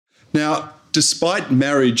Now, despite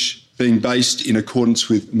marriage being based in accordance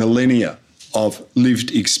with millennia of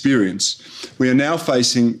lived experience, we are now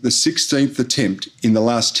facing the 16th attempt in the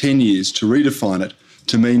last 10 years to redefine it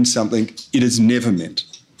to mean something it has never meant.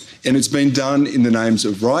 And it's been done in the names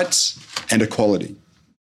of rights and equality.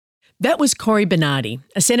 That was Cory Bernardi,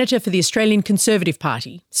 a senator for the Australian Conservative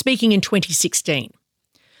Party, speaking in 2016.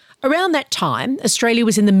 Around that time, Australia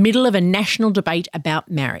was in the middle of a national debate about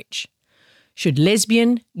marriage. Should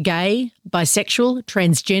lesbian, gay, bisexual,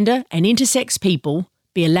 transgender and intersex people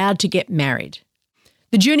be allowed to get married?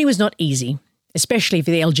 The journey was not easy, especially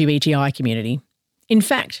for the LGBTI community. In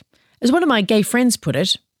fact, as one of my gay friends put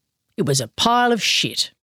it was a pile of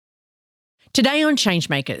shit. Today on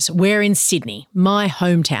Changemakers, we're in Sydney, my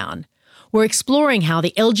hometown. We're exploring how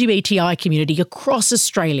the LGBTI community across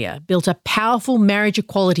Australia built a powerful marriage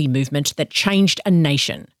equality movement that changed a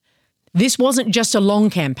nation. This wasn't just a long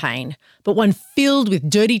campaign, but one filled with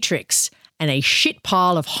dirty tricks and a shit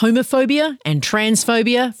pile of homophobia and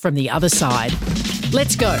transphobia from the other side.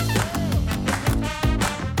 Let's go.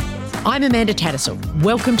 I'm Amanda Tattersall.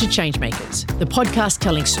 Welcome to Changemakers, the podcast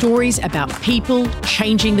telling stories about people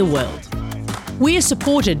changing the world. We are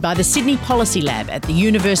supported by the Sydney Policy Lab at the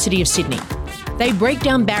University of Sydney. They break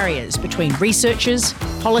down barriers between researchers,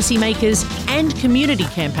 policymakers and community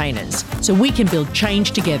campaigners so we can build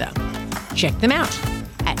change together. Check them out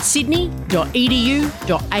at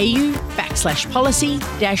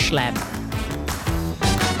sydney.edu.au/policy-lab.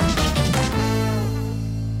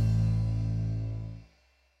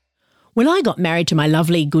 When I got married to my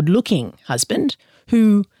lovely, good-looking husband,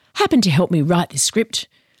 who happened to help me write this script,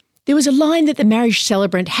 there was a line that the marriage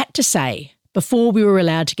celebrant had to say before we were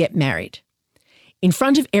allowed to get married. In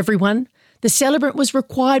front of everyone, the celebrant was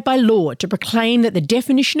required by law to proclaim that the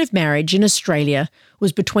definition of marriage in Australia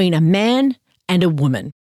was between a man and a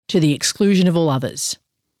woman, to the exclusion of all others.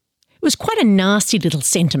 It was quite a nasty little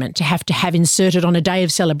sentiment to have inserted on a day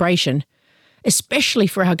of celebration, especially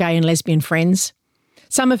for our gay and lesbian friends,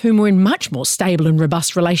 some of whom were in much more stable and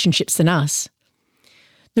robust relationships than us.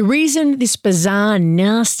 The reason this bizarre,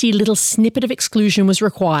 nasty little snippet of exclusion was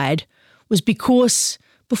required was because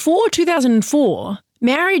before 2004,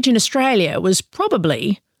 marriage in Australia was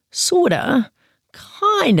probably, sorta,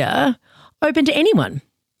 kinda, open to anyone.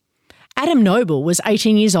 Adam Noble was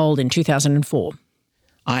 18 years old in 2004.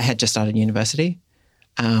 I had just started university,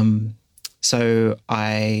 so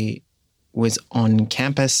I was on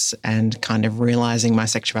campus and kind of realising my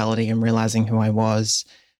sexuality and realising who I was.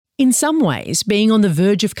 In some ways, being on the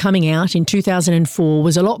verge of coming out in 2004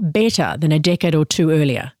 was a lot better than a decade or two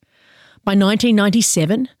earlier. By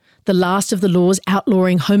 1997, the last of the laws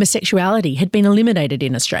outlawing homosexuality had been eliminated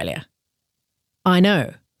in Australia. I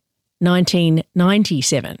know,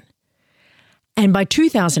 1997. And by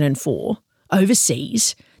 2004,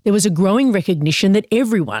 overseas, there was a growing recognition that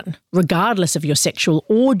everyone, regardless of your sexual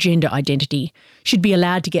or gender identity, should be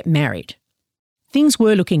allowed to get married. Things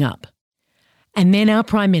were looking up. And then our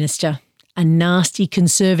Prime Minister, a nasty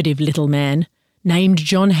conservative little man named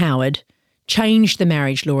John Howard, changed the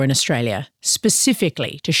marriage law in Australia,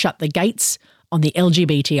 specifically to shut the gates on the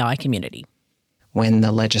LGBTI community. When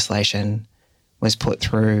the legislation was put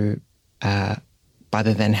through by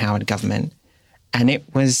the then Howard government, and it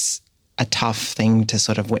was a tough thing to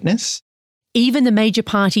sort of witness. Even the major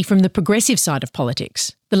party from the progressive side of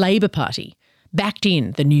politics, the Labor Party, backed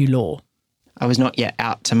in the new law. I was not yet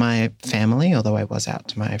out to my family, although I was out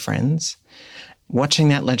to my friends. Watching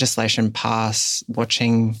that legislation pass,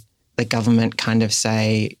 watching the government kind of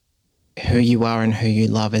say who you are and who you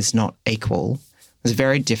love is not equal was a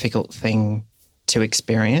very difficult thing to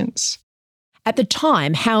experience. At the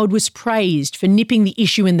time, Howard was praised for nipping the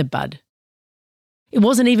issue in the bud. It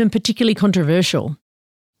wasn't even particularly controversial.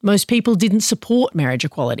 Most people didn't support marriage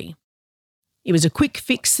equality. It was a quick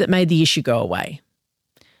fix that made the issue go away.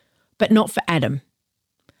 But not for Adam.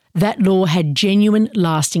 That law had genuine,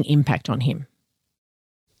 lasting impact on him.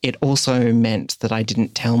 It also meant that I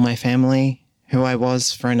didn't tell my family who I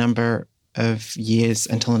was for a number of years,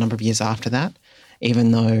 until a number of years after that,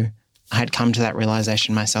 even though I had come to that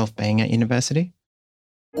realisation myself being at university.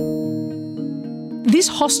 This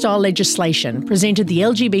hostile legislation presented the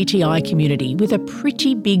LGBTI community with a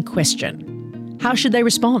pretty big question. How should they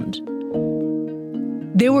respond?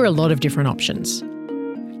 There were a lot of different options.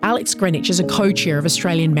 Alex Greenwich is a co-chair of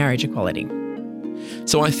Australian Marriage Equality.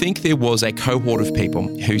 So I think there was a cohort of people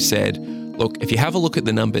who said, look, if you have a look at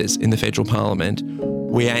the numbers in the federal parliament,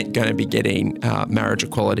 we ain't going to be getting marriage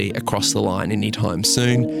equality across the line anytime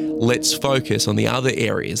soon. Let's focus on the other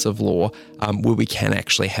areas of law where we can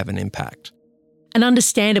actually have an impact. An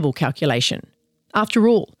understandable calculation. After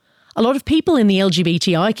all, A lot of people in the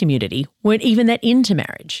LGBTI community weren't even that into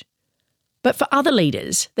marriage. But for other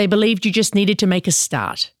leaders, they believed you just needed to make a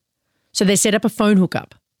start. So they set up a phone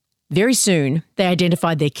hookup. Very soon, they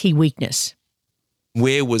identified their key weakness.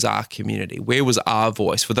 Where was our community? Where was our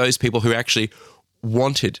voice for those people who actually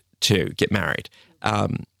wanted to get married,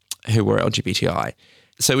 who were LGBTI?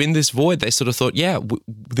 So in this void, they sort of thought,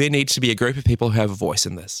 there needs to be a group of people who have a voice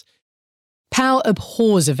in this. Power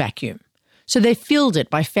abhors a vacuum, so they filled it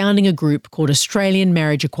by founding a group called Australian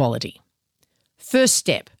Marriage Equality. First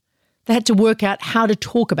step, they had to work out how to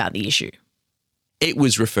talk about the issue. It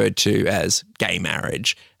was referred to as gay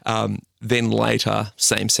marriage, then later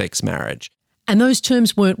same-sex marriage. And those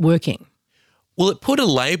terms weren't working. Well, it put a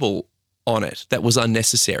label on it that was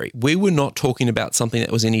unnecessary. We were not talking about something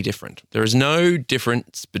that was any different. There is no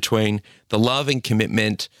difference between the love and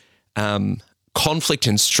commitment, conflict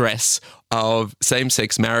and stress of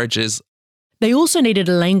same-sex marriages. They also needed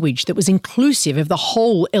a language that was inclusive of the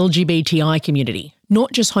whole LGBTI community,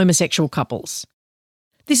 not just homosexual couples.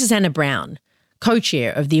 This is Anna Brown,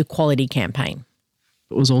 co-chair of the Equality Campaign.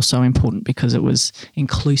 It was also important because it was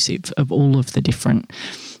inclusive of all of the different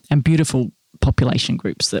and beautiful population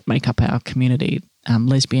groups that make up our community,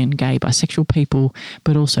 lesbian, gay, bisexual people,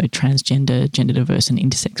 but also transgender, gender diverse and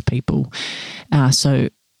intersex people. So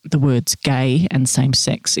the words gay and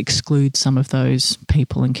same-sex exclude some of those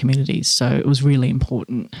people and communities. So it was really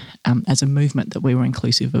important as a movement that we were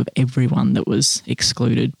inclusive of everyone that was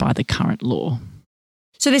excluded by the current law.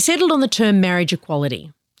 So they settled on the term marriage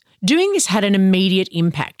equality. Doing this had an immediate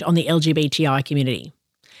impact on the LGBTI community.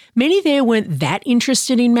 Many there weren't that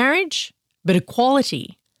interested in marriage, but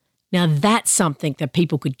equality, now that's something that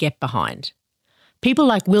people could get behind. People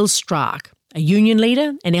like Will Strach, a union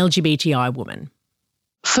leader and LGBTI woman.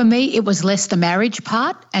 For me, it was less the marriage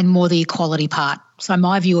part and more the equality part. So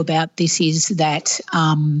my view about this is that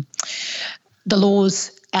the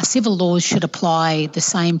laws, our civil laws should apply the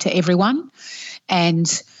same to everyone,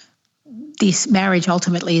 and this marriage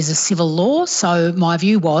ultimately is a civil law. So my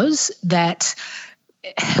view was that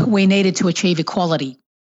we needed to achieve equality.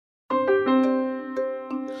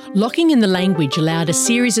 Locking in the language allowed a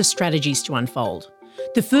series of strategies to unfold.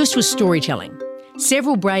 The first was storytelling.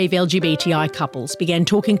 Several brave LGBTI couples began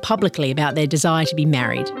talking publicly about their desire to be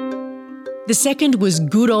married. The second was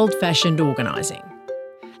good old-fashioned organising.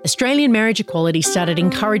 Australian Marriage Equality started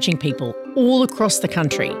encouraging people all across the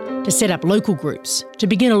country to set up local groups to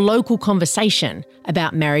begin a local conversation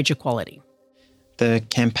about marriage equality. The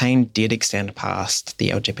campaign did extend past the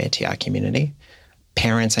LGBTI community.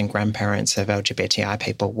 Parents and grandparents of LGBTI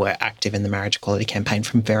people were active in the marriage equality campaign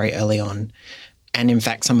from very early on. And in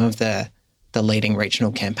fact, some of the leading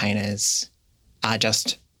regional campaigners are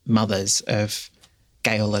just mothers of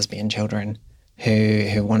gay or lesbian children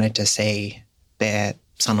who wanted to see their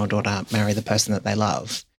son or daughter marry the person that they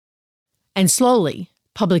love. And slowly,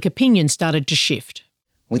 public opinion started to shift.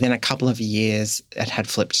 Within a couple of years, it had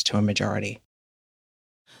flipped to a majority.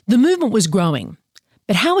 The movement was growing.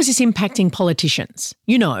 But how was this impacting politicians?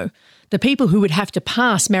 You know, the people who would have to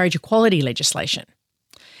pass marriage equality legislation.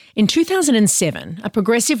 In 2007, a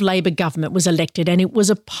progressive Labor government was elected and it was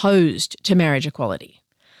opposed to marriage equality.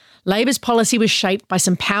 Labor's policy was shaped by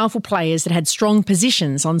some powerful players that had strong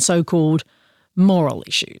positions on so-called moral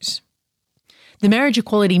issues. The marriage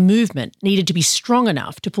equality movement needed to be strong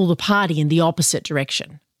enough to pull the party in the opposite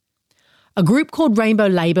direction. A group called Rainbow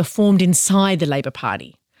Labor formed inside the Labor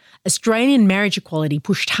Party. Australian marriage equality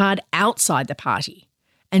pushed hard outside the party,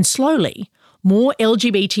 and slowly, more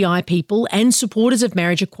LGBTI people and supporters of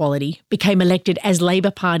marriage equality became elected as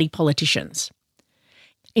Labor Party politicians.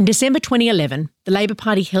 In December 2011, the Labor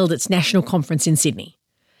Party held its national conference in Sydney.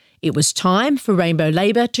 It was time for Rainbow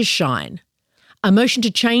Labor to shine. A motion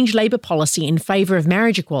to change Labor policy in favour of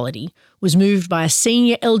marriage equality was moved by a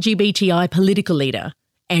senior LGBTI political leader,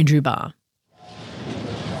 Andrew Barr.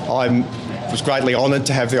 I was greatly honoured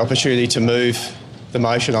to have the opportunity to move the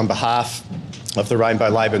motion on behalf of the Rainbow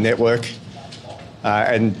Labor Network,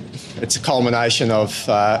 and it's a culmination of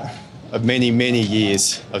many, many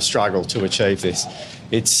years of struggle to achieve this.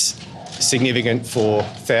 It's significant for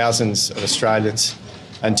thousands of Australians,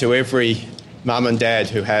 and to every mum and dad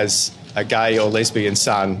who has a gay or lesbian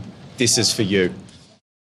son, this is for you.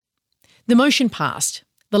 The motion passed.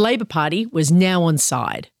 The Labor Party was now on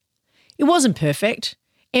side. It wasn't perfect.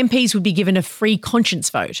 MPs would be given a free conscience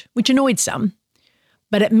vote, which annoyed some.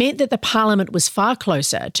 But it meant that the Parliament was far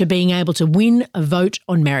closer to being able to win a vote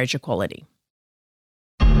on marriage equality.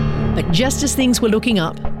 But just as things were looking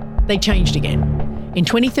up, they changed again. In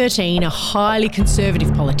 2013, a highly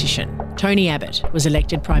conservative politician, Tony Abbott, was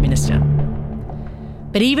elected Prime Minister.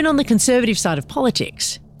 But even on the conservative side of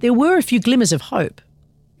politics, there were a few glimmers of hope.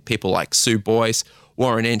 People like Sue Boyce,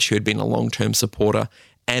 Warren Entsch, who had been a long-term supporter,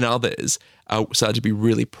 and others started to be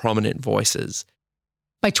really prominent voices.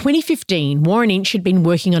 By 2015, Warren Entsch had been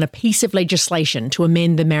working on a piece of legislation to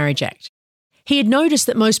amend the Marriage Act. He had noticed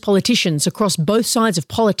that most politicians across both sides of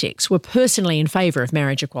politics were personally in favour of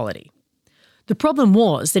marriage equality. The problem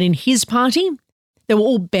was that in his party, they were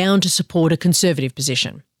all bound to support a conservative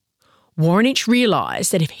position. Warren Entsch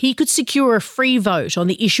realised that if he could secure a free vote on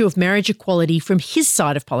the issue of marriage equality from his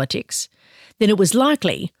side of politics, then it was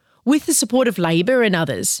likely, with the support of Labor and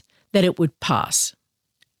others, that it would pass.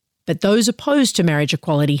 But those opposed to marriage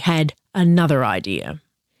equality had another idea.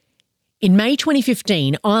 In May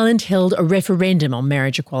 2015, Ireland held a referendum on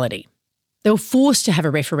marriage equality. They were forced to have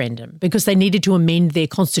a referendum because they needed to amend their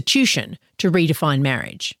constitution to redefine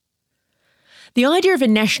marriage. The idea of a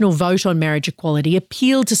national vote on marriage equality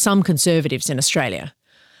appealed to some Conservatives in Australia,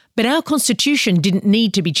 but our constitution didn't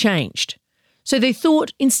need to be changed. So they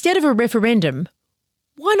thought, instead of a referendum,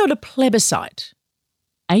 why not a plebiscite?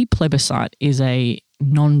 A plebiscite is a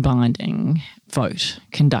non-binding vote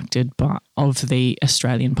conducted of the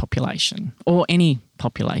Australian population or any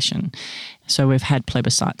population. So we've had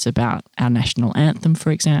plebiscites about our national anthem,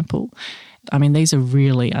 for example. I mean, these are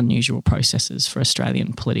really unusual processes for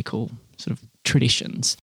Australian political sort of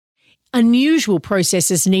traditions. Unusual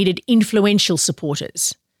processes needed influential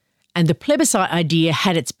supporters, and the plebiscite idea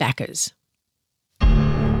had its backers.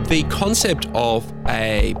 The concept of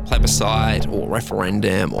a plebiscite or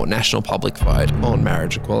referendum or national public vote on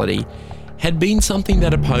marriage equality had been something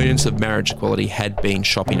that opponents of marriage equality had been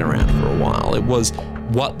shopping around for a while. It was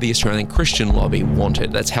what the Australian Christian lobby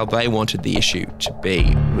wanted. That's how they wanted the issue to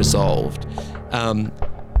be resolved.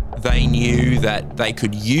 They knew that they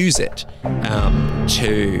could use it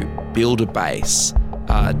to build a base,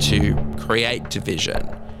 to create division,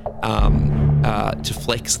 to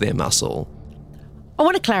flex their muscle. I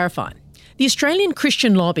want to clarify. The Australian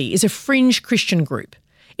Christian Lobby is a fringe Christian group.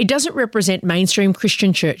 It doesn't represent mainstream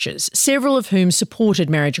Christian churches, several of whom supported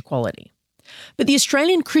marriage equality. But the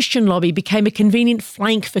Australian Christian Lobby became a convenient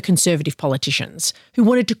flank for Conservative politicians who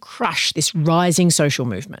wanted to crush this rising social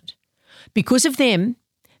movement. Because of them,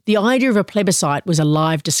 the idea of a plebiscite was a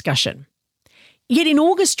live discussion. Yet in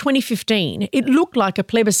August 2015, it looked like a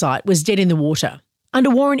plebiscite was dead in the water. Under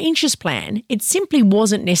Warren Entsch's plan, it simply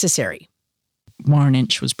wasn't necessary. Warren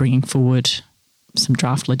Entsch was bringing forward some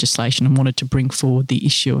draft legislation and wanted to bring forward the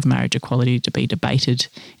issue of marriage equality to be debated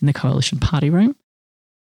in the Coalition Party room.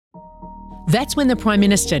 That's when the Prime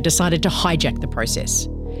Minister decided to hijack the process.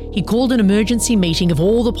 He called an emergency meeting of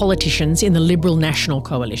all the politicians in the Liberal National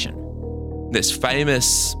Coalition. This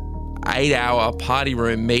famous 8-hour party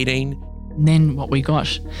room meeting. And then what we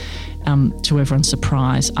got, to everyone's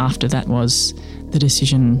surprise after that, was the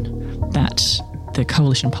decision that the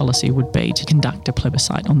coalition policy would be to conduct a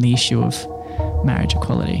plebiscite on the issue of marriage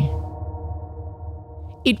equality.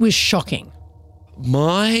 It was shocking.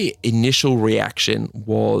 My initial reaction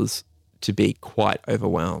was to be quite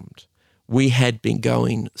overwhelmed. We had been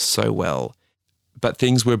going so well, but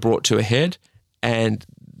things were brought to a head and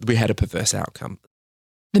we had a perverse outcome.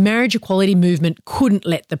 The marriage equality movement couldn't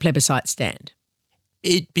let the plebiscite stand.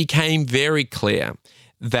 It became very clear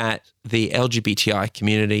that the LGBTI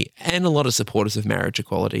community and a lot of supporters of marriage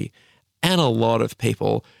equality and a lot of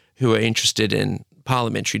people who are interested in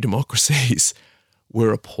parliamentary democracies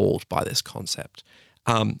were appalled by this concept.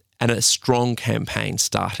 And a strong campaign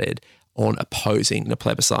started on opposing the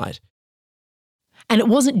plebiscite. And it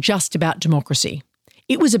wasn't just about democracy.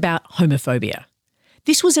 It was about homophobia.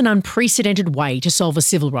 This was an unprecedented way to solve a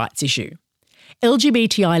civil rights issue.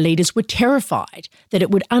 LGBTI leaders were terrified that it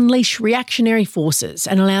would unleash reactionary forces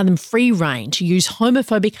and allow them free rein to use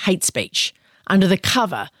homophobic hate speech under the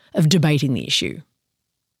cover of debating the issue.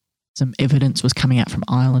 Some evidence was coming out from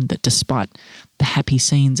Ireland that despite the happy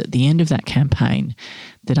scenes at the end of that campaign,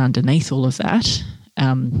 that underneath all of that,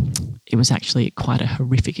 it was actually quite a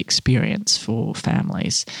horrific experience for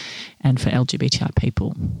families and for LGBTI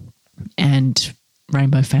people. And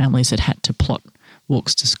rainbow families that had to plot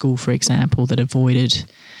walks to school, for example, that avoided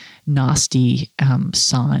nasty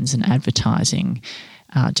signs and advertising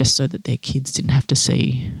just so that their kids didn't have to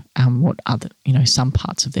see what other, some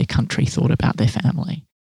parts of their country thought about their family.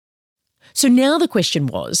 So now the question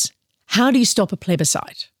was, how do you stop a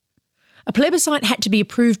plebiscite? A plebiscite had to be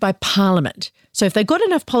approved by Parliament, so if they got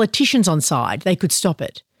enough politicians on side, they could stop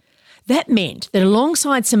it. That meant that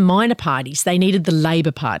alongside some minor parties, they needed the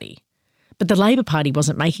Labor Party. But the Labor Party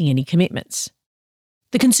wasn't making any commitments.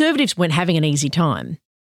 The Conservatives weren't having an easy time.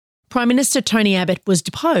 Prime Minister Tony Abbott was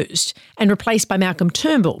deposed and replaced by Malcolm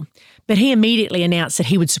Turnbull, but he immediately announced that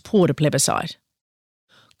he would support a plebiscite.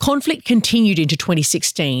 Conflict continued into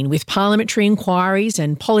 2016 with parliamentary inquiries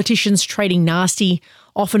and politicians trading nasty,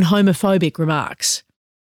 often homophobic remarks.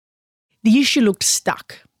 The issue looked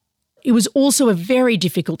stuck. It was also a very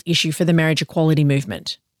difficult issue for the marriage equality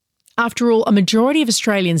movement. After all, a majority of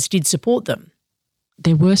Australians did support them.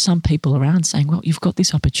 There were some people around saying, well, you've got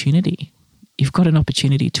this opportunity. You've got an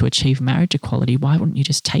opportunity to achieve marriage equality. Why wouldn't you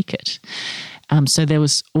just take it? So there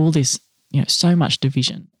was all this, so much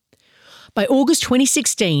division. By August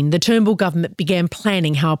 2016, the Turnbull government began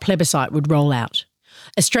planning how a plebiscite would roll out.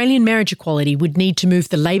 Australian marriage equality would need to move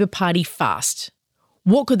the Labor Party fast.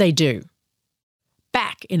 What could they do?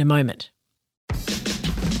 Back in a moment.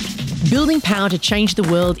 Building power to change the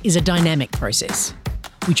world is a dynamic process,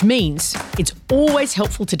 which means it's always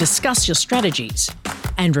helpful to discuss your strategies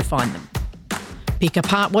and refine them. Pick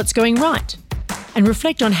apart what's going right and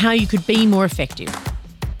reflect on how you could be more effective.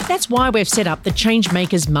 That's why we've set up the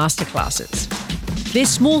Changemakers Masterclasses. They're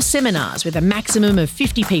small seminars with a maximum of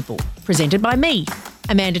 50 people, presented by me,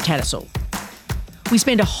 Amanda Tattersall. We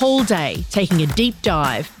spend a whole day taking a deep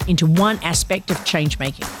dive into one aspect of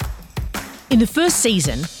change-making. In the first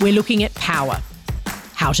season, we're looking at power,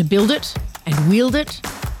 how to build it and wield it,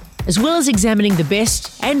 as well as examining the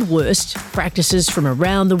best and worst practices from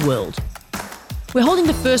around the world. We're holding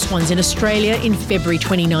the first ones in Australia in February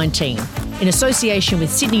 2019, in association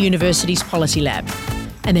with Sydney University's Policy Lab,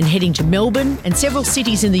 and then heading to Melbourne and several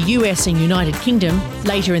cities in the US and United Kingdom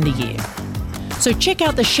later in the year. So check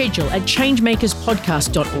out the schedule at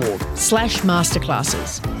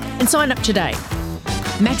changemakerspodcast.org/masterclasses and sign up today.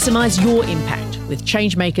 Maximise your impact with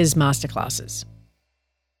Changemakers Masterclasses.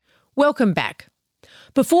 Welcome back.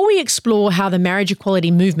 Before we explore how the marriage equality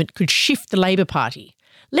movement could shift the Labor Party,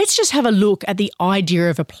 let's just have a look at the idea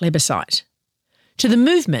of a plebiscite. To the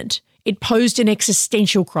movement, it posed an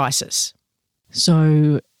existential crisis.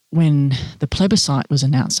 So when the plebiscite was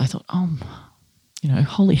announced, I thought,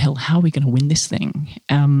 holy hell, how are we going to win this thing?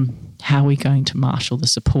 How are we going to marshal the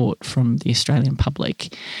support from the Australian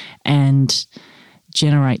public and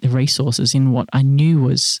generate the resources in what I knew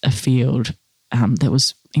was a field that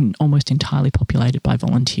was almost entirely populated by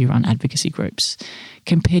volunteer-run advocacy groups.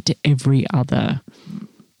 Compared to every other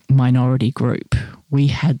minority group, we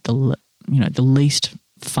had the least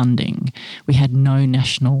funding. We had no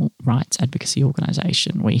national rights advocacy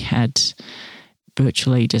organisation. We had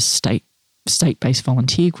virtually just state-based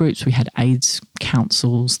volunteer groups. We had AIDS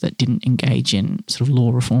councils that didn't engage in sort of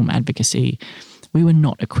law reform advocacy. We were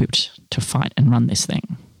not equipped to fight and run this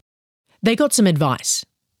thing. They got some advice.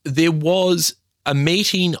 There was a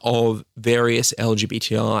meeting of various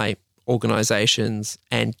LGBTI organisations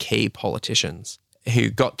and key politicians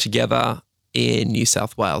who got together in New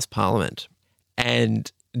South Wales Parliament. And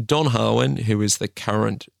Don Harwin, who is the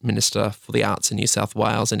current Minister for the Arts in New South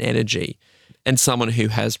Wales and Energy, and someone who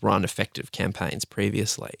has run effective campaigns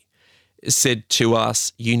previously, said to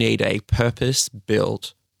us, you need a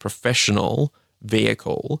purpose-built professional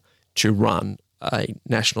vehicle to run a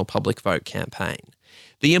national public vote campaign.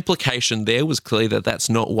 The implication there was clearly that that's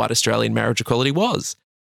not what Australian marriage equality was.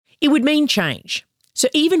 It would mean change. So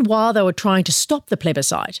even while they were trying to stop the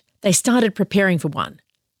plebiscite, they started preparing for one,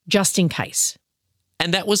 just in case.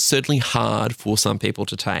 And that was certainly hard for some people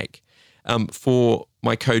to take. For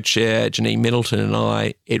my co-chair, Janine Middleton, and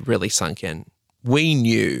I, it really sunk in. We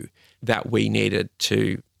knew that we needed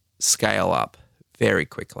to scale up very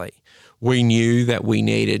quickly. We knew that we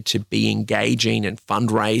needed to be engaging and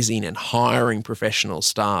fundraising and hiring professional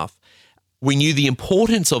staff. We knew the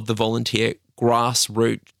importance of the volunteer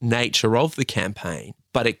grassroots nature of the campaign,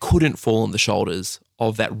 but it couldn't fall on the shoulders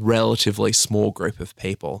of that relatively small group of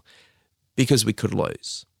people because we could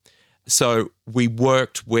lose. So we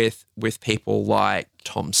worked with people like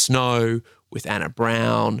Tom Snow, with Anna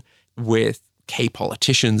Brown, with key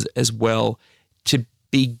politicians as well, to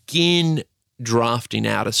begin drafting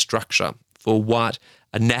out a structure for what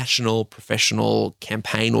a national professional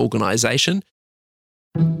campaign organisation.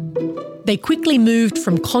 They quickly moved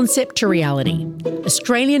from concept to reality.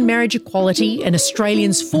 Australian Marriage Equality and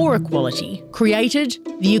Australians for Equality created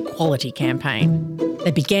the Equality Campaign.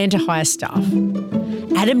 They began to hire staff.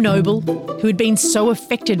 Adam Noble, who had been so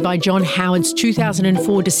affected by John Howard's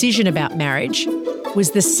 2004 decision about marriage,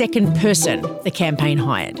 was the second person the campaign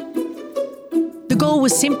hired. The goal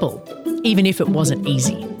was simple, even if it wasn't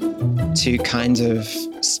easy. To kind of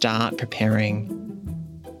start preparing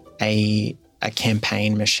a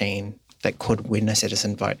campaign machine that could win a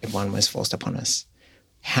citizen vote if one was forced upon us.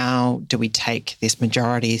 How do we take this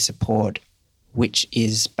majority support, which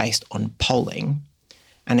is based on polling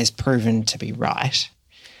and is proven to be right,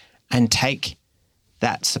 and take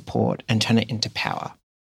that support and turn it into power?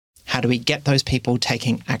 How do we get those people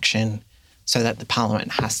taking action so that the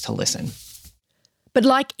parliament has to listen? But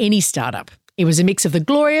like any startup, it was a mix of the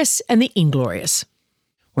glorious and the inglorious.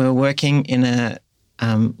 We were working in a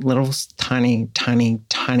little tiny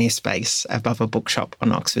space above a bookshop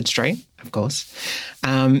on Oxford Street, of course,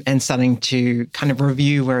 and starting to kind of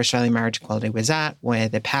review where Australian marriage equality was at, where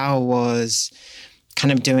the power was,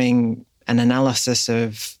 kind of doing an analysis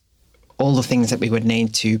of all the things that we would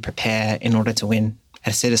need to prepare in order to win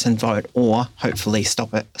a citizen vote, or hopefully stop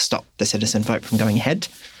the citizen vote from going ahead.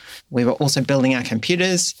 We were also building our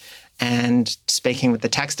computers and speaking with the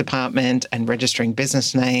tax department and registering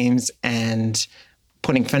business names and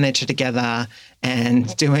putting furniture together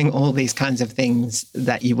and doing all these kinds of things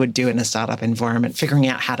that you would do in a startup environment, figuring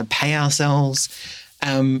out how to pay ourselves.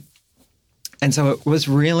 And so it was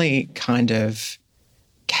really kind of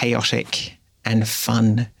chaotic and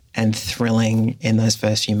fun and thrilling in those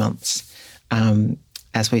first few months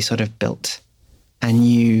as we sort of built a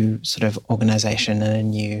new sort of organisation and a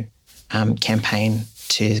new campaign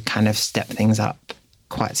to kind of step things up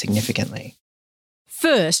quite significantly.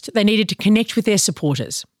 First, they needed to connect with their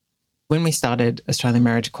supporters. When we started, Australian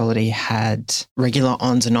Marriage Equality had regular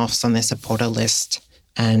ons and offs on their supporter list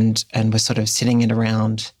and was sort of sitting at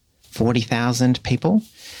around 40,000 people.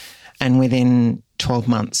 And within 12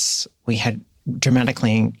 months, we had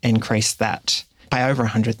dramatically increased that by over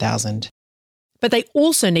 100,000. But they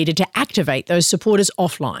also needed to activate those supporters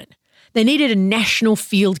offline. They needed a national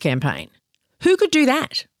field campaign. Who could do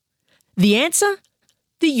that? The answer?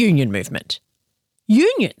 The union movement.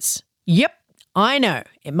 Unions? Yep, I know.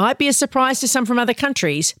 It might be a surprise to some from other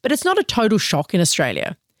countries, but it's not a total shock in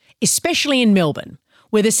Australia, especially in Melbourne,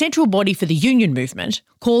 where the central body for the union movement,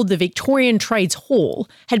 called the Victorian Trades Hall,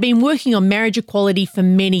 had been working on marriage equality for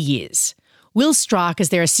many years. Will Stracke is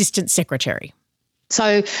their assistant secretary.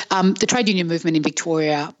 So the trade union movement in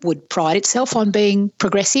Victoria would pride itself on being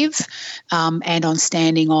progressive and on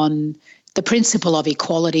standing on the principle of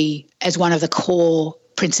equality as one of the core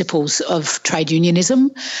principles of trade unionism.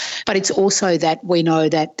 But it's also that we know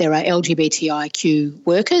that there are LGBTIQ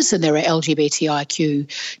workers and there are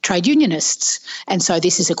LGBTIQ trade unionists. And so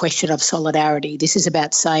this is a question of solidarity. This is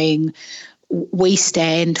about saying we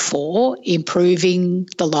stand for improving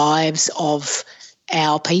the lives of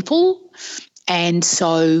our people. And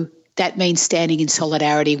so that means standing in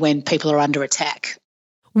solidarity when people are under attack.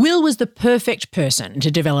 Will was the perfect person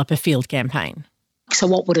to develop a field campaign. So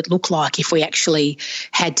what would it look like if we actually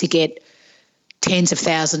had to get tens of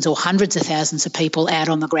thousands or hundreds of thousands of people out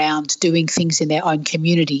on the ground doing things in their own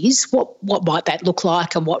communities? What might that look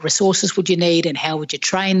like, and what resources would you need, and how would you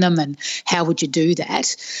train them, and how would you do that?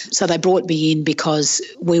 So they brought me in because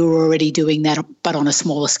we were already doing that, but on a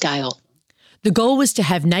smaller scale. The goal was to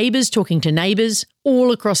have neighbours talking to neighbours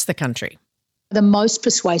all across the country. The most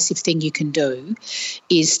persuasive thing you can do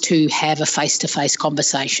is to have a face-to-face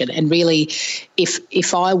conversation. And really,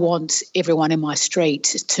 if I want everyone in my street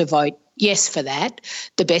to vote yes for that,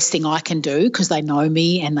 the best thing I can do, because they know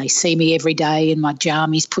me and they see me every day in my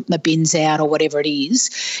jammies putting the bins out or whatever it is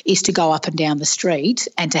to go up and down the street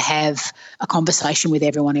and to have a conversation with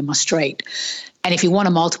everyone in my street. And if you want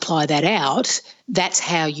to multiply that out, that's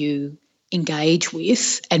how you engage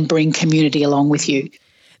with and bring community along with you.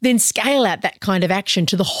 Then scale out that kind of action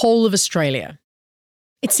to the whole of Australia.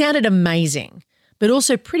 It sounded amazing, but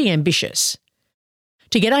also pretty ambitious.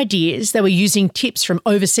 To get ideas, they were using tips from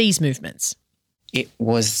overseas movements. It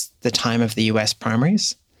was the time of the US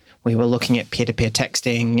primaries. We were looking at peer-to-peer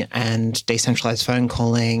texting and decentralised phone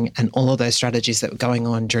calling and all of those strategies that were going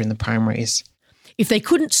on during the primaries. If they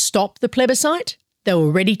couldn't stop the plebiscite, they were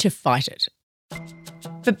ready to fight it.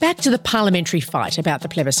 But back to the parliamentary fight about the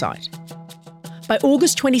plebiscite. By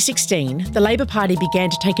August 2016, the Labor Party began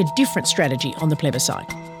to take a different strategy on the plebiscite.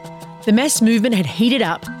 The mass movement had heated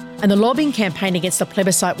up and the lobbying campaign against the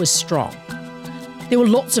plebiscite was strong. There were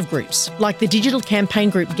lots of groups, like the digital campaign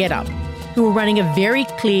group GetUp, who were running a very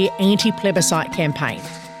clear anti-plebiscite campaign,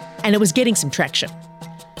 and it was getting some traction.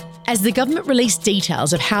 As the government released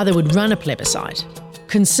details of how they would run a plebiscite,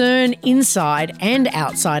 concern inside and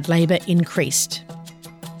outside Labor increased.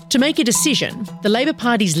 To make a decision, the Labor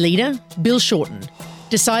Party's leader, Bill Shorten,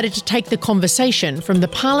 decided to take the conversation from the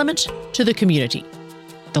Parliament to the community.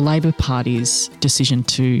 The Labor Party's decision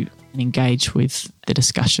to engage with the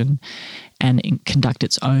discussion and conduct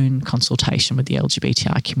its own consultation with the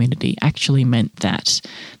LGBTI community actually meant that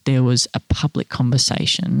there was a public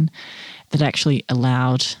conversation that actually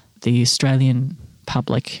allowed the Australian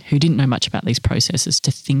public, who didn't know much about these processes,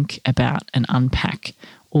 to think about and unpack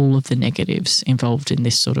all of the negatives involved in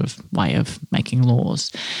this sort of way of making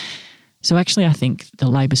laws. So actually, I think the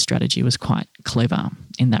Labor strategy was quite clever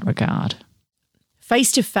in that regard.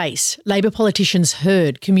 Face to face, Labor politicians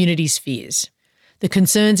heard communities' fears, the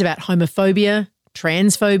concerns about homophobia,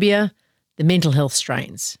 transphobia, the mental health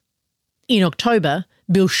strains. In October,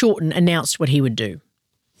 Bill Shorten announced what he would do.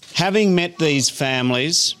 Having met these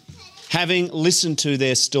families, having listened to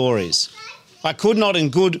their stories, I could not in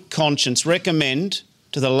good conscience recommend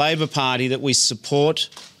to the Labor Party that we support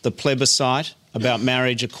the plebiscite about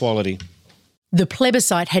marriage equality. The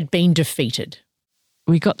plebiscite had been defeated.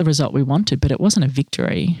 We got the result we wanted, but it wasn't a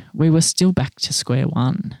victory. We were still back to square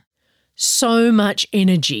one. So much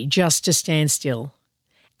energy just to stand still.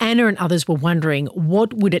 Anna and others were wondering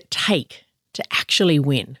what would it take to actually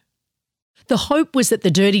win. The hope was that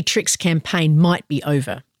the Dirty Tricks campaign might be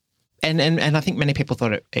over. And I think many people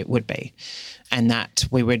thought it would be, and that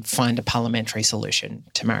we would find a parliamentary solution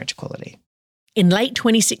to marriage equality. In late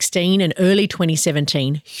 2016 and early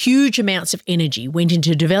 2017, huge amounts of energy went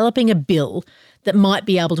into developing a bill that might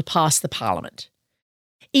be able to pass the Parliament.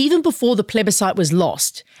 Even before the plebiscite was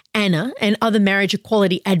lost, Anna and other marriage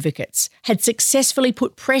equality advocates had successfully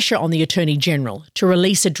put pressure on the Attorney-General to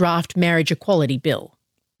release a draft marriage equality bill.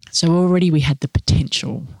 So already we had the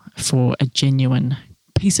potential for a genuine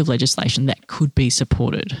piece of legislation that could be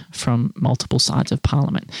supported from multiple sides of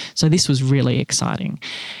Parliament. So this was really exciting.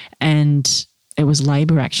 And it was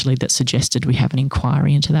Labor actually that suggested we have an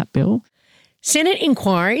inquiry into that bill. Senate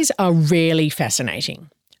inquiries are rarely fascinating,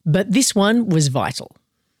 but this one was vital.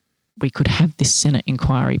 We could have this Senate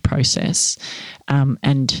inquiry process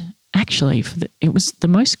and actually it was the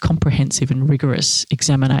most comprehensive and rigorous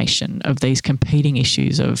examination of these competing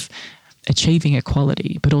issues of achieving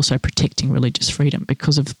equality but also protecting religious freedom,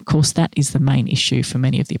 because of course that is the main issue for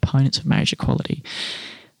many of the opponents of marriage equality.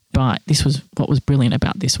 But this was what was brilliant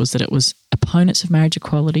about this, was that it was opponents of marriage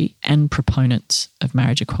equality and proponents of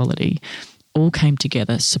marriage equality all came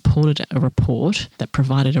together, supported a report that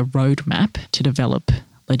provided a roadmap to develop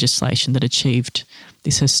legislation that achieved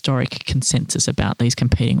this historic consensus about these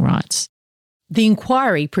competing rights. The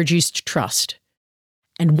inquiry produced trust.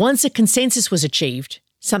 And once a consensus was achieved,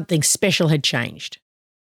 something special had changed.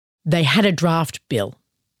 They had a draft bill.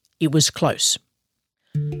 It was close.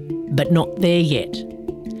 But not there yet.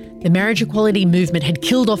 The marriage equality movement had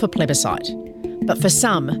killed off a plebiscite, but for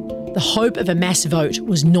some, the hope of a mass vote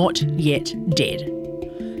was not yet dead.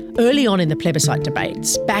 Early on in the plebiscite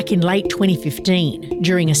debates, back in late 2015,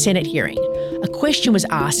 during a Senate hearing, a question was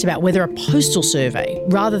asked about whether a postal survey,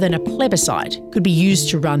 rather than a plebiscite, could be used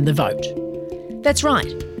to run the vote. That's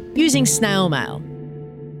right, using snail mail.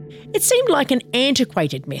 It seemed like an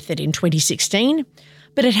antiquated method in 2016,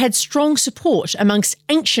 but it had strong support amongst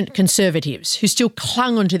ancient conservatives who still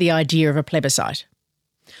clung onto the idea of a plebiscite.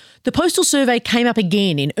 The postal survey came up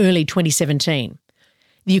again in early 2017.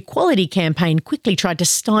 The Equality campaign quickly tried to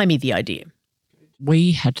stymie the idea.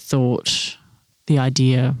 We had thought the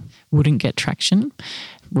idea wouldn't get traction.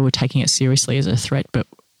 We were taking it seriously as a threat, but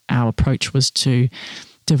our approach was to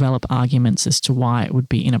develop arguments as to why it would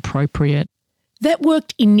be inappropriate. That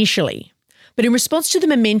worked initially, but in response to the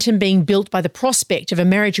momentum being built by the prospect of a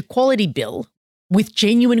marriage equality bill with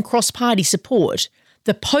genuine cross-party support,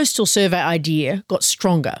 the postal survey idea got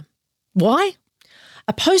stronger. Why?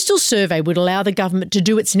 A postal survey would allow the government to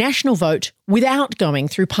do its national vote without going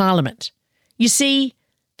through Parliament. You see,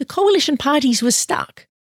 the coalition parties were stuck.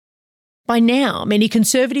 By now, many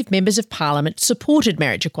Conservative members of Parliament supported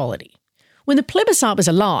marriage equality. When the plebiscite was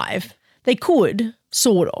alive, they could,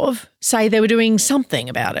 sort of, say they were doing something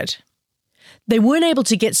about it. They weren't able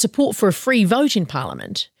to get support for a free vote in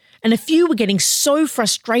Parliament, and a few were getting so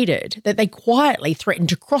frustrated that they quietly threatened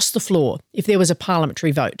to cross the floor if there was a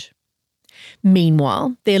parliamentary vote.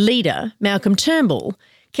 Meanwhile, their leader, Malcolm Turnbull,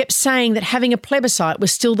 kept saying that having a plebiscite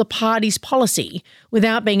was still the party's policy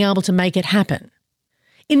without being able to make it happen.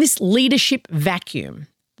 In this leadership vacuum,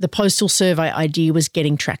 the postal survey idea was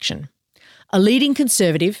getting traction. A leading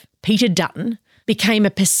Conservative, Peter Dutton, became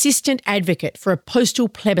a persistent advocate for a postal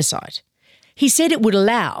plebiscite. He said it would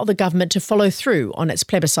allow the government to follow through on its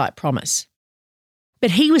plebiscite promise.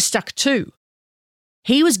 But he was stuck too.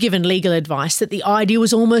 He was given legal advice that the idea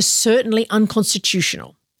was almost certainly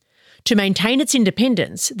unconstitutional. To maintain its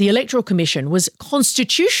independence, the Electoral Commission was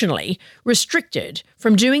constitutionally restricted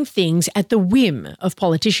from doing things at the whim of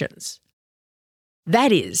politicians.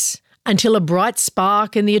 That is, until a bright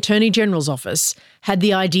spark in the Attorney-General's office had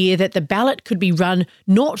the idea that the ballot could be run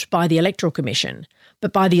not by the Electoral Commission,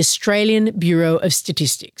 but by the Australian Bureau of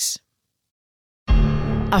Statistics.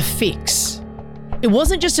 A fix. It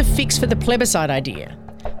wasn't just a fix for the plebiscite idea,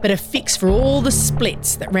 but a fix for all the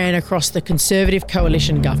splits that ran across the Conservative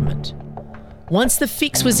coalition government. Once the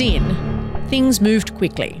fix was in, things moved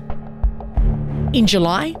quickly. In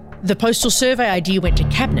July, the postal survey idea went to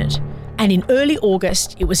Cabinet, and in early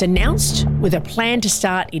August it was announced with a plan to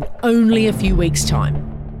start in only a few weeks' time.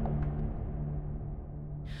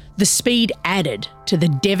 The speed added to the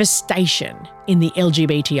devastation in the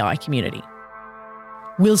LGBTI community.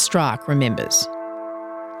 Will Strach remembers.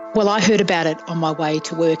 Well, I heard about it on my way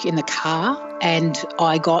to work in the car, and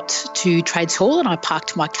I got to Trades Hall and I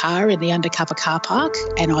parked my car in the undercover car park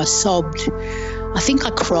and I sobbed. I think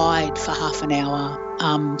I cried for half an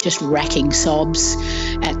hour, just racking sobs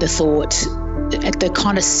at the thought, at the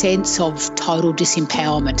kind of sense of total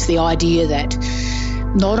disempowerment, the idea that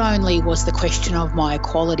not only was the question of my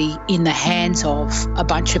equality in the hands of a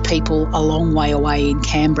bunch of people a long way away in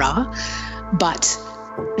Canberra, but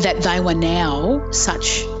that they were now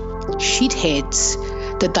such shitheads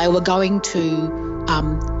that they were going to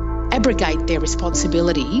abrogate their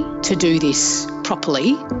responsibility to do this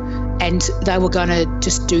properly, and they were going to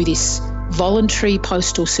just do this voluntary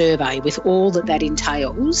postal survey with all that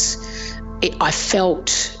entails. I felt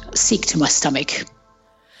sick to my stomach.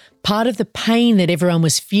 Part of the pain that everyone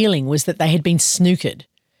was feeling was that they had been snookered.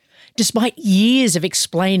 Despite years of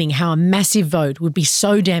explaining how a massive vote would be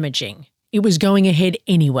so damaging, it was going ahead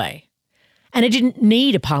anyway. And it didn't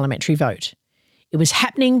need a parliamentary vote. It was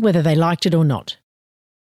happening whether they liked it or not.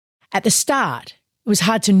 At the start, it was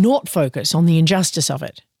hard to not focus on the injustice of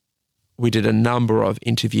it. We did a number of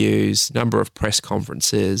interviews, number of press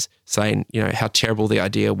conferences saying, how terrible the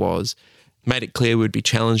idea was, made it clear we'd be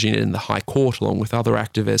challenging it in the High Court along with other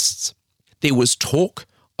activists. There was talk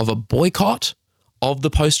of a boycott of the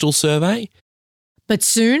postal survey. But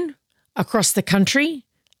soon, across the country,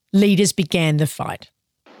 leaders began the fight.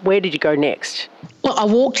 Where did you go next? Well, I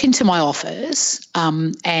walked into my office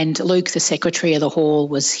and Luke, the secretary of the hall,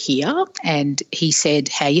 was here and he said,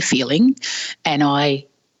 "How are you feeling?" And I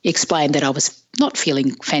explained that I was not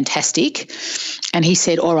feeling fantastic. And he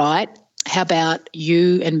said, "All right, how about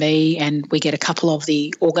you and me and we get a couple of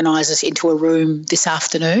the organisers into a room this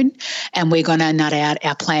afternoon and we're going to nut out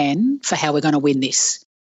our plan for how we're going to win this."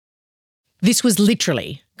 This was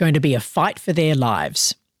literally going to be a fight for their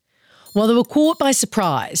lives. While they were caught by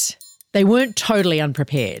surprise, they weren't totally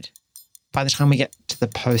unprepared. By the time we get to the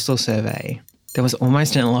postal survey, there was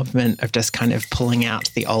almost an element of just kind of pulling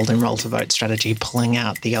out the old enroll to vote strategy, pulling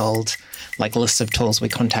out the old lists of tools we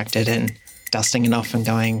contacted and dusting it off and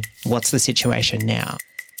going, what's the situation now?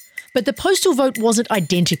 But the postal vote wasn't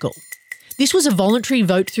identical. This was a voluntary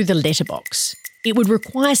vote through the letterbox. It would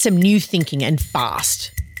require some new thinking and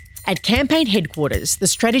fast. At campaign headquarters, the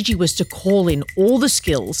strategy was to call in all the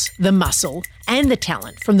skills, the muscle and the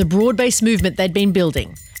talent from the broad-based movement they'd been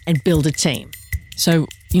building and build a team. So,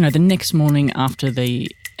 the next morning after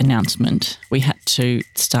the announcement, we had to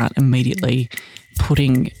start immediately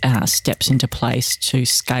putting steps into place to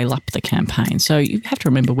scale up the campaign. So you have to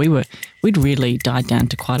remember we'd really died down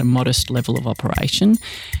to quite a modest level of operation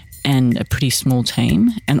and a pretty small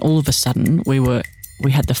team, and all of a sudden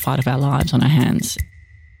we had the fight of our lives on our hands.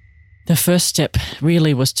 The first step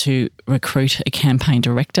really was to recruit a campaign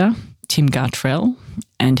director, Tim Gartrell,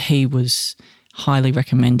 and he was highly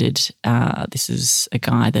recommended. This is a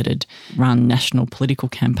guy that had run national political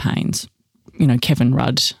campaigns. Kevin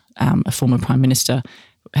Rudd, a former Prime Minister,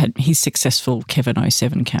 his successful Kevin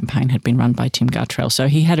 07 campaign had been run by Tim Gartrell. So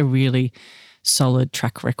he had a really solid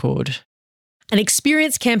track record. An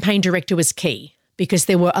experienced campaign director was key because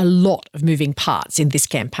there were a lot of moving parts in this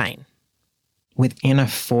campaign. Within a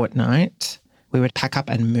fortnight, we would pack up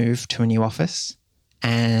and move to a new office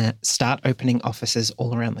and start opening offices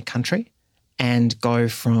all around the country and go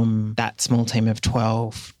from that small team of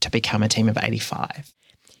 12 to become a team of 85.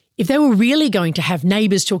 If they were really going to have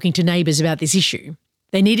neighbours talking to neighbours about this issue,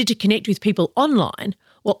 they needed to connect with people online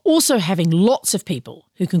while also having lots of people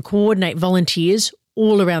who can coordinate volunteers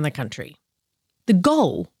all around the country. The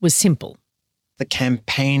goal was simple. The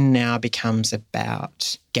campaign now becomes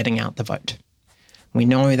about getting out the vote. We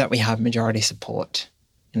know that we have majority support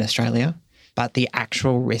in Australia, but the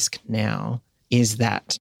actual risk now is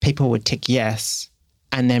that people would tick yes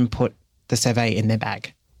and then put the survey in their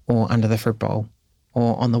bag or under the fruit bowl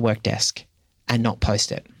or on the work desk and not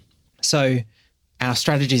post it. So our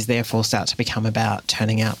strategies therefore start to become about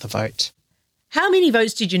turning out the vote. How many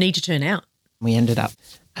votes did you need to turn out? We ended up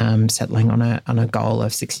settling on a goal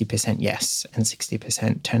of 60% yes and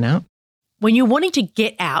 60% turnout. When you're wanting to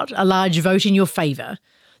get out a large vote in your favour,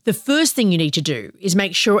 the first thing you need to do is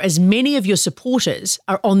make sure as many of your supporters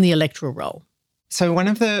are on the electoral roll. So one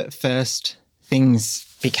of the first things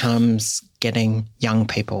becomes getting young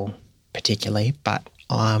people particularly, but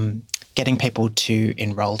getting people to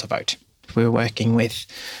enrol to vote. We were working with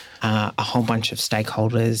a whole bunch of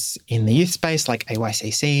stakeholders in the youth space like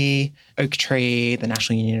AYCC, Oaktree, the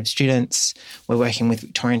National Union of Students. We're working with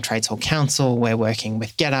Victorian Trades Hall Council. We're working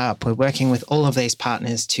with GetUp. We're working with all of these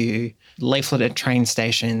partners to leaflet at train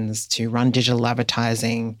stations, to run digital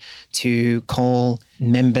advertising, to call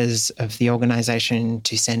members of the organisation,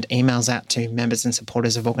 to send emails out to members and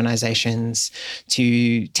supporters of organisations,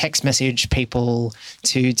 to text message people,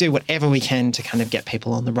 to do whatever we can to kind of get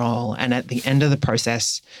people on the roll. And at the end of the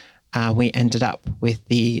process, we ended up with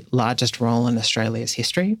the largest roll in Australia's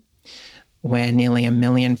history, where nearly 1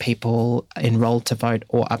 million people enrolled to vote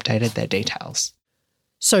or updated their details.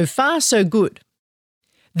 So far, so good.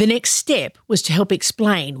 The next step was to help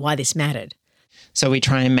explain why this mattered. So we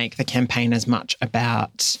try and make the campaign as much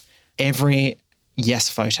about every yes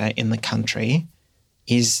voter in the country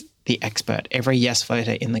is the expert. Every yes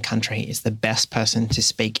voter in the country is the best person to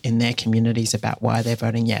speak in their communities about why they're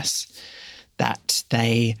voting yes, that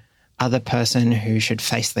they are the person who should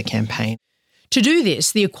face the campaign. To do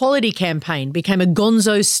this, the Equality Campaign became a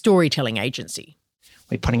gonzo storytelling agency.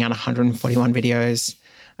 We're putting out 141 videos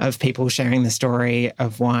of people sharing the story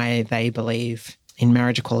of why they believe in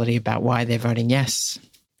marriage equality, about why they're voting yes.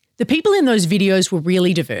 The people in those videos were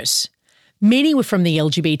really diverse. Many were from the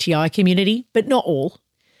LGBTI community, but not all.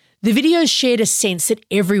 The videos shared a sense that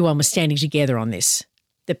everyone was standing together on this,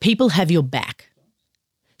 that people have your back.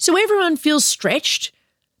 So everyone feels stretched,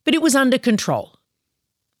 but it was under control.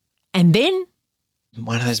 And then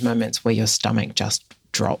one of those moments where your stomach just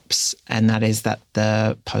drops, and that is that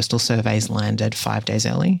the postal surveys landed 5 days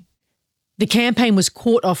early. The campaign was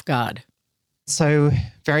caught off guard. So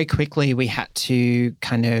very quickly we had to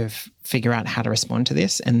kind of figure out how to respond to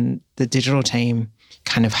this, and the digital team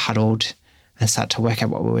kind of huddled and started to work out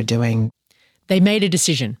what we were doing. They made a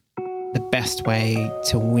decision. The best way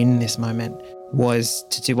to win this moment was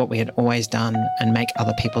to do what we had always done and make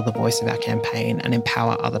other people the voice of our campaign and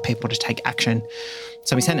empower other people to take action.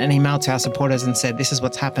 So we sent an email to our supporters and said, this is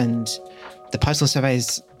what's happened. The postal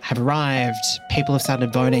surveys have arrived. People have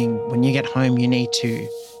started voting. When you get home, you need to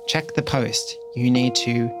check the post. You need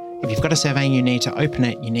to, if you've got a survey, you need to open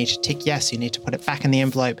it. You need to tick yes. You need to put it back in the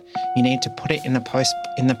envelope. You need to put it in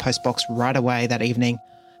the post box right away that evening.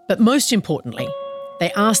 But most importantly,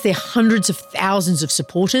 they asked their hundreds of thousands of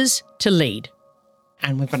supporters to lead.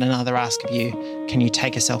 And we've got another ask of you. Can you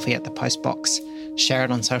take a selfie at the post box? Share it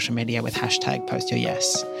on social media with hashtag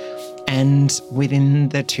 #PostYourYes. And within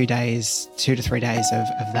the 2 to 3 days of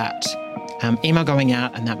that email going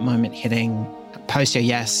out and that moment hitting,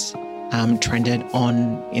 #PostYourYes trended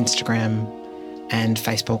on Instagram and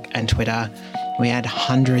Facebook and Twitter. We had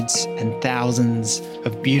hundreds and thousands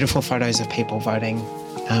of beautiful photos of people voting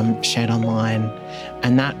shared online.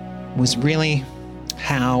 And that was really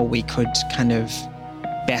how we could kind of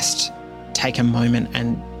best take a moment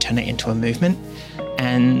and turn it into a movement.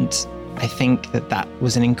 And I think that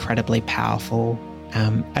was an incredibly powerful,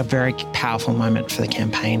 a very powerful moment for the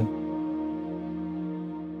campaign.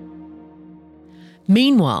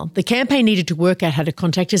 Meanwhile, the campaign needed to work out how to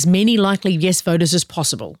contact as many likely yes voters as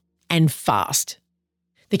possible, and fast.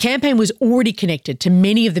 The campaign was already connected to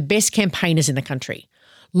many of the best campaigners in the country.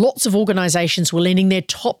 Lots of organisations were lending their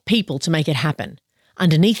top people to make it happen.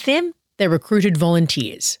 Underneath them, they recruited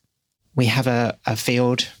volunteers. We have a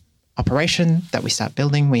field operation that we start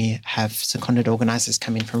building. We have seconded organisers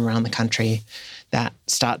come in from around the country that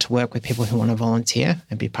start to work with people who want to volunteer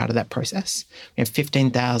and be part of that process. We have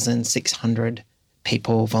 15,600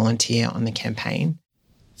 people volunteer on the campaign.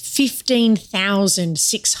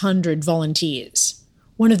 15,600 volunteers,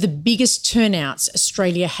 one of the biggest turnouts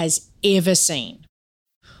Australia has ever seen.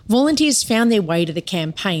 Volunteers found their way to the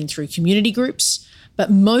campaign through community groups, but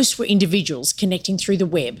most were individuals connecting through the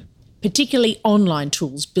web, particularly online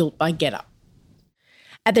tools built by GetUp.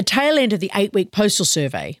 At the tail end of the 8-week postal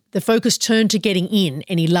survey, the focus turned to getting in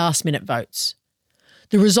any last-minute votes.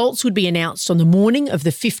 The results would be announced on the morning of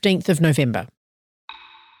the 15th of November.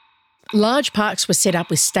 Large parks were set up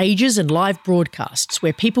with stages and live broadcasts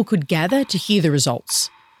where people could gather to hear the results.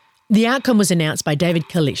 The outcome was announced by David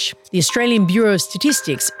Kalish, the Australian Bureau of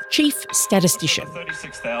Statistics chief statistician.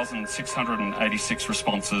 36,686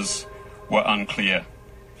 responses were unclear,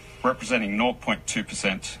 representing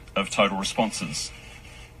 0.2% of total responses.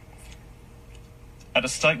 At a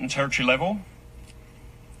state and territory level,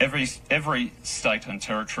 every state and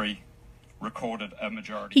territory recorded a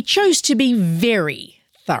majority. He chose to be very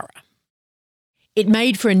thorough. It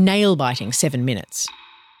made for a nail-biting 7 minutes,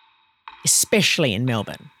 especially in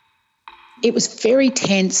Melbourne. It was very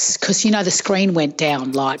tense because, the screen went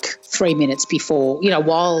down like 3 minutes before,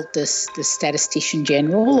 while the statistician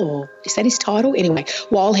general, or is that his title? Anyway,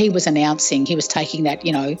 while he was announcing, he was taking that,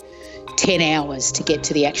 10 hours to get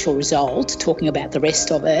to the actual result, talking about the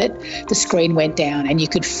rest of it, the screen went down and you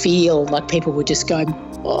could feel like people were just going,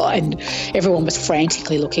 oh, and everyone was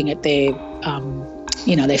frantically looking at their,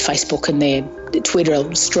 their Facebook and their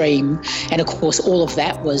Twitter stream. And of course, all of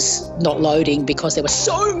that was not loading because there were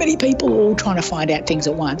so many people all trying to find out things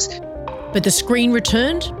at once. But the screen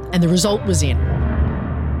returned and the result was in.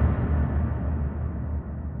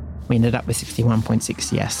 We ended up with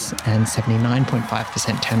 61.6 yes and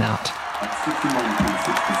 79.5% turnout.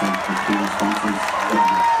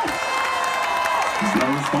 61.6% of the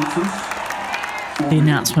responses. The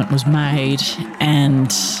announcement was made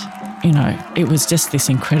and, it was just this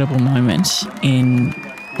incredible moment in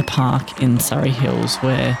the park in Surrey Hills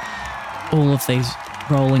where all of these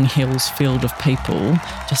rolling hills filled of people,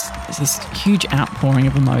 just this huge outpouring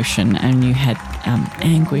of emotion, and you had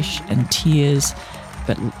anguish and tears,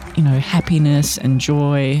 but, happiness and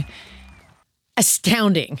joy.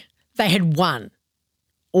 Astounding. They had won.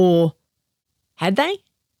 Or had they?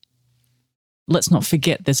 Let's not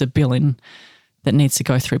forget there's a bill in that needs to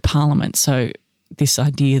go through Parliament. So this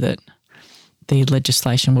idea that the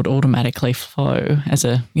legislation would automatically flow as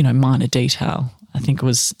a, minor detail, I think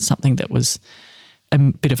was something that was a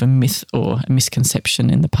bit of a myth or a misconception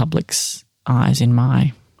in the public's eyes, in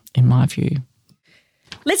my view.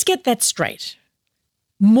 Let's get that straight.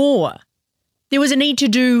 More. There was a need to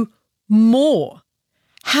do more.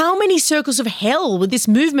 How many circles of hell would this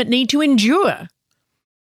movement need to endure?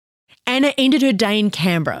 Anna ended her day in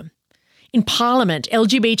Canberra. In Parliament,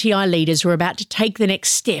 LGBTI leaders were about to take the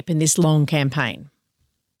next step in this long campaign.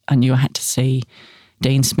 I knew I had to see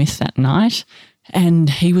Dean Smith that night, and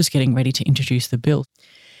he was getting ready to introduce the bill.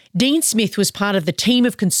 Dean Smith was part of the team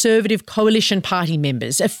of Conservative Coalition Party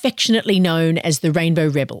members, affectionately known as the Rainbow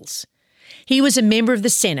Rebels. He was a member of the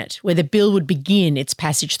Senate, where the bill would begin its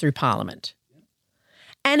passage through Parliament.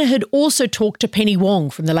 Anna had also talked to Penny Wong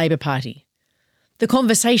from the Labor Party. The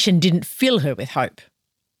conversation didn't fill her with hope.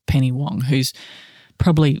 Penny Wong, who's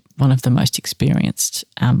probably one of the most experienced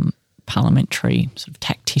parliamentary sort of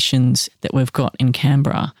tacticians that we've got in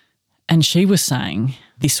Canberra. And she was saying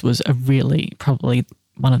this was a really probably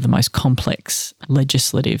one of the most complex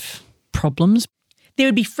legislative problems. There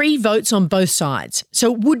would be free votes on both sides,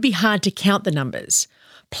 so it would be hard to count the numbers.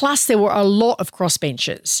 Plus, there were a lot of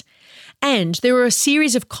crossbenchers. And there were a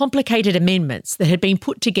series of complicated amendments that had been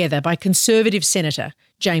put together by Conservative Senator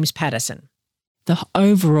James Paterson. The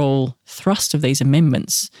overall thrust of these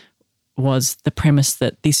amendments was the premise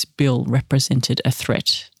that this bill represented a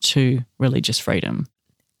threat to religious freedom.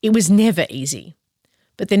 It was never easy.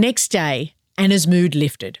 But the next day, Anna's mood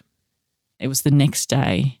lifted. It was the next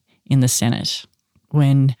day in the Senate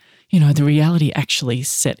when, the reality actually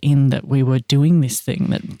set in that we were doing this thing,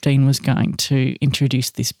 that Dean was going to introduce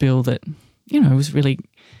this bill that, it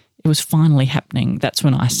was finally happening. That's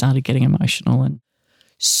when I started getting emotional. And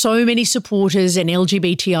so many supporters and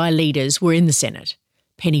LGBTI leaders were in the Senate.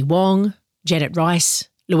 Penny Wong, Janet Rice,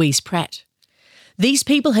 Louise Pratt. These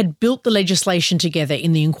people had built the legislation together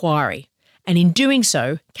in the inquiry, and in doing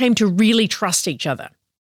so, came to really trust each other.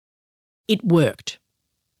 It worked.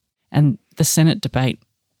 And the Senate debate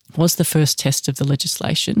was the first test of the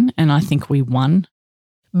legislation, and I think we won.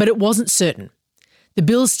 But it wasn't certain. The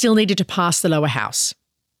bill still needed to pass the lower house.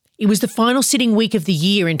 It was the final sitting week of the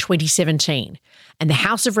year in 2017, and the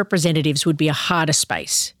House of Representatives would be a harder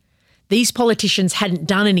space. These politicians hadn't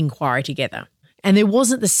done an inquiry together, and there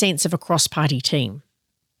wasn't the sense of a cross-party team.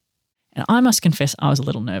 And I must confess I was a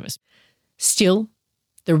little nervous. Still,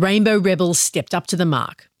 the Rainbow Rebels stepped up to the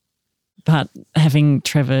mark. But having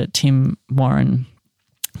Trevor, Tim, Warren,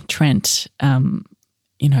 Trent,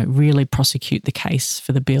 really prosecute the case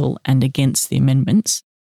for the bill and against the amendments.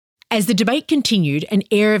 As the debate continued, an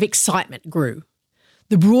air of excitement grew.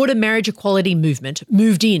 The broader marriage equality movement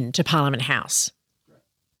moved into Parliament House.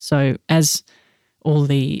 So as all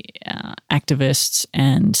the activists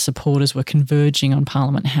and supporters were converging on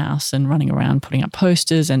Parliament House and running around putting up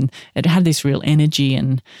posters, and it had this real energy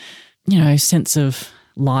and, sense of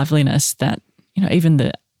liveliness that, even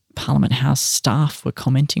the Parliament House staff were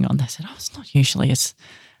commenting on. They said, it's not usually as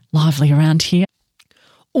lively around here.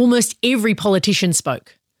 Almost every politician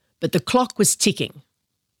spoke, but the clock was ticking.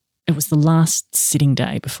 It was the last sitting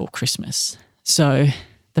day before Christmas. So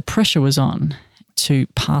the pressure was on to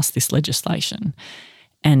pass this legislation,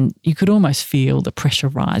 and you could almost feel the pressure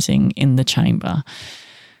rising in the chamber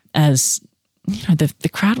as, the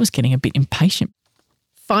crowd was getting a bit impatient.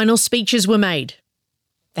 Final speeches were made.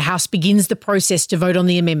 The House begins the process to vote on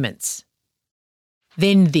the amendments.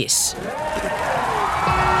 Then this.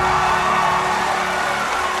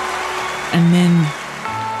 And then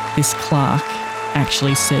this clerk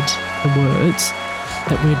actually said the words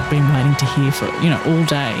that we'd been waiting to hear for, all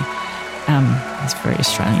day. It's a very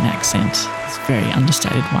Australian accent. It's a very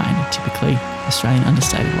understated way, in a typically Australian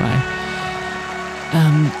understated way.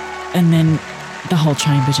 And then the whole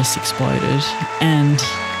chamber just exploded, and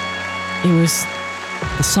the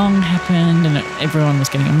song happened, and everyone was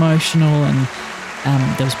getting emotional, and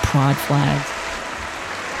there was pride flags.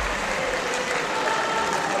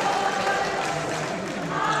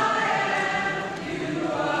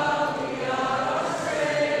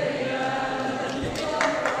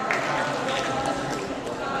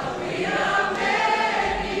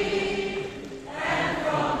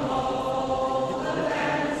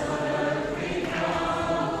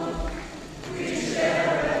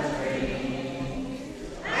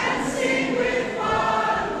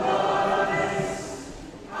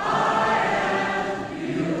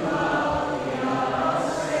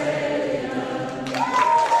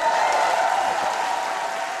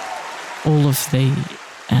 All of the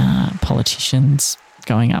politicians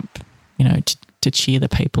going up, to cheer the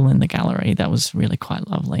people in the gallery. That was really quite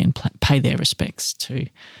lovely, and pay their respects to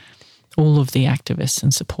all of the activists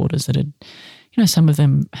and supporters that had, some of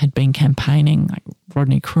them had been campaigning, like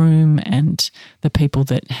Rodney Croome, and the people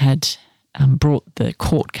that had brought the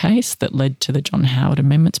court case that led to the John Howard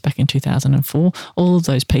amendments back in 2004. All of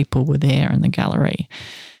those people were there in the gallery.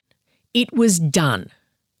 It was done.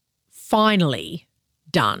 Finally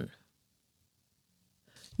done.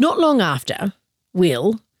 Not long after,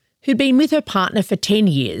 Will, who'd been with her partner for 10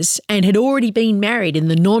 years and had already been married in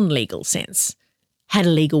the non-legal sense, had a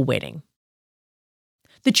legal wedding.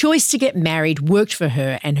 The choice to get married worked for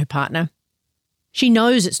her and her partner. She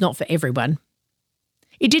knows it's not for everyone.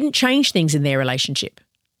 It didn't change things in their relationship.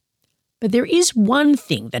 But there is one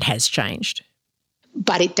thing that has changed.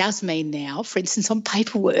 But it does mean now, for instance, on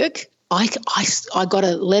paperwork, I got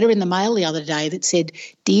a letter in the mail the other day that said,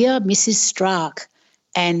 "Dear Mrs. Strark,"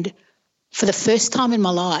 and for the first time in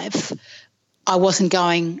my life, I wasn't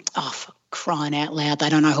going, "Oh, for crying out loud, they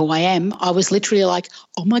don't know who I am." I was literally like,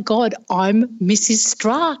 "Oh my God, I'm Mrs.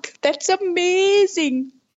 Strark. That's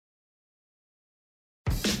amazing."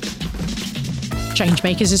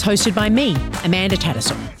 Changemakers is hosted by me, Amanda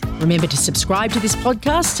Tattersall. Remember to subscribe to this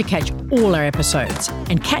podcast to catch all our episodes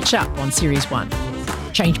and catch up on Series 1.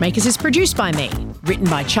 Changemakers is produced by me, written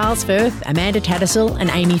by Charles Firth, Amanda Tattersall and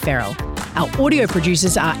Amy Farrell. Our audio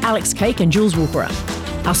producers are Alex Cake and Jules Woolpera.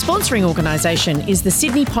 Our sponsoring organisation is the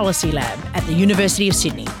Sydney Policy Lab at the University of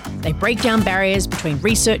Sydney. They break down barriers between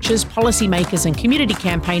researchers, policymakers and community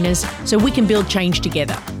campaigners so we can build change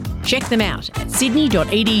together. Check them out at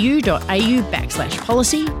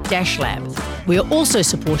sydney.edu.au/policy-lab. We are also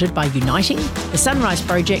supported by Uniting, the Sunrise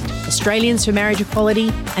Project, Australians for Marriage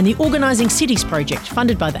Equality and the Organising Cities Project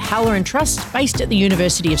funded by the Halloran Trust based at the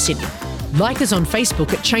University of Sydney. Like us on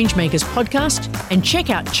Facebook at Changemakers Podcast and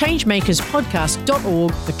check out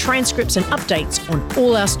changemakerspodcast.org for transcripts and updates on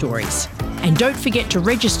all our stories. And don't forget to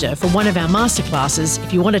register for one of our masterclasses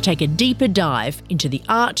if you want to take a deeper dive into the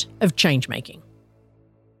art of changemaking.